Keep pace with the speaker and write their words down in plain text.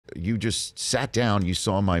you just sat down. You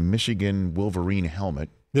saw my Michigan Wolverine helmet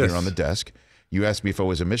here on the desk. You asked me if I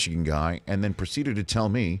was a Michigan guy, and then proceeded to tell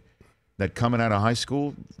me that coming out of high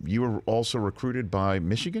school, you were also recruited by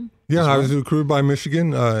Michigan? Yeah, I was recruited by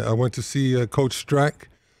Michigan. I went to see Coach Strack.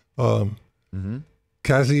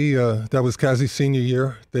 Kazi, that was Kazi's senior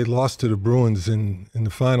year. They lost to the Bruins in the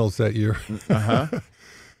finals that year.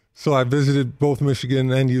 So I visited both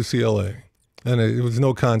Michigan and UCLA, and it was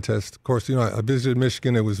no contest. Of course, I visited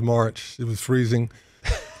Michigan. It was March. It was freezing.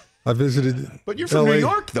 I visited But you're from LA. New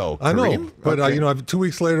York, though, I know, Kareem. but Okay. 2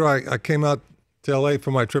 weeks later, I came out to LA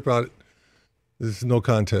for my trip out. There's no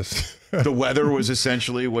contest. The weather was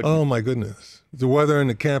essentially what... Oh, my goodness. The weather and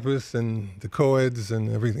the campus and the co-eds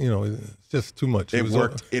and everything, it's just too much. It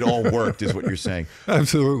worked. It all worked, is what you're saying.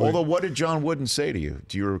 Absolutely. Although, what did John Wooden say to you?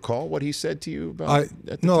 Do you recall what he said to you about?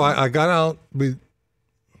 I got out. We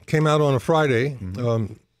came out on a Friday.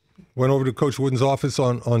 Went over to Coach Wooden's office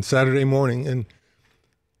on Saturday morning, and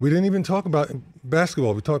we didn't even talk about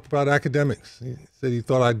basketball. We talked about academics. He said he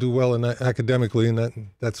thought I'd do well in academically, and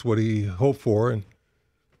that's what he hoped for. And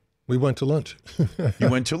we went to lunch. You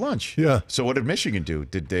went to lunch? Yeah. So what did Michigan do?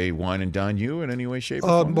 Did they wine and dine you in any way, shape, or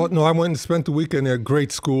form? But no, I went and spent the weekend there.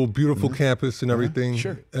 Great school, beautiful campus and everything.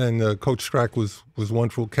 Sure. And Coach Strack was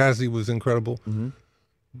wonderful. Kazi was incredible.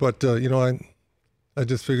 But, I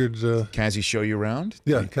just figured... Kazi show you around?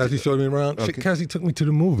 Yeah, Kazi showed me around. Okay. Kazi took me to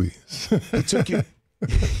the movies. He took you...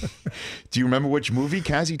 Do you remember which movie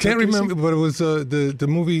Kazi took Can't you to remember, see? but it was the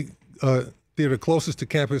movie theater closest to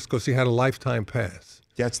campus because he had a lifetime pass.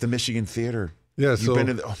 That's the Michigan Theater. Yeah, You've been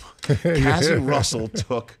to the... Kazi Russell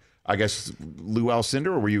took, I guess, Lou Alcindor,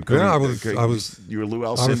 or were you... Yeah, I was... You were Lou I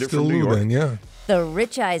was Alcindor still from New Lou York? then, yeah. The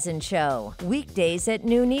Rich Eisen Show, weekdays at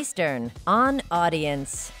noon Eastern on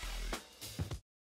Audience.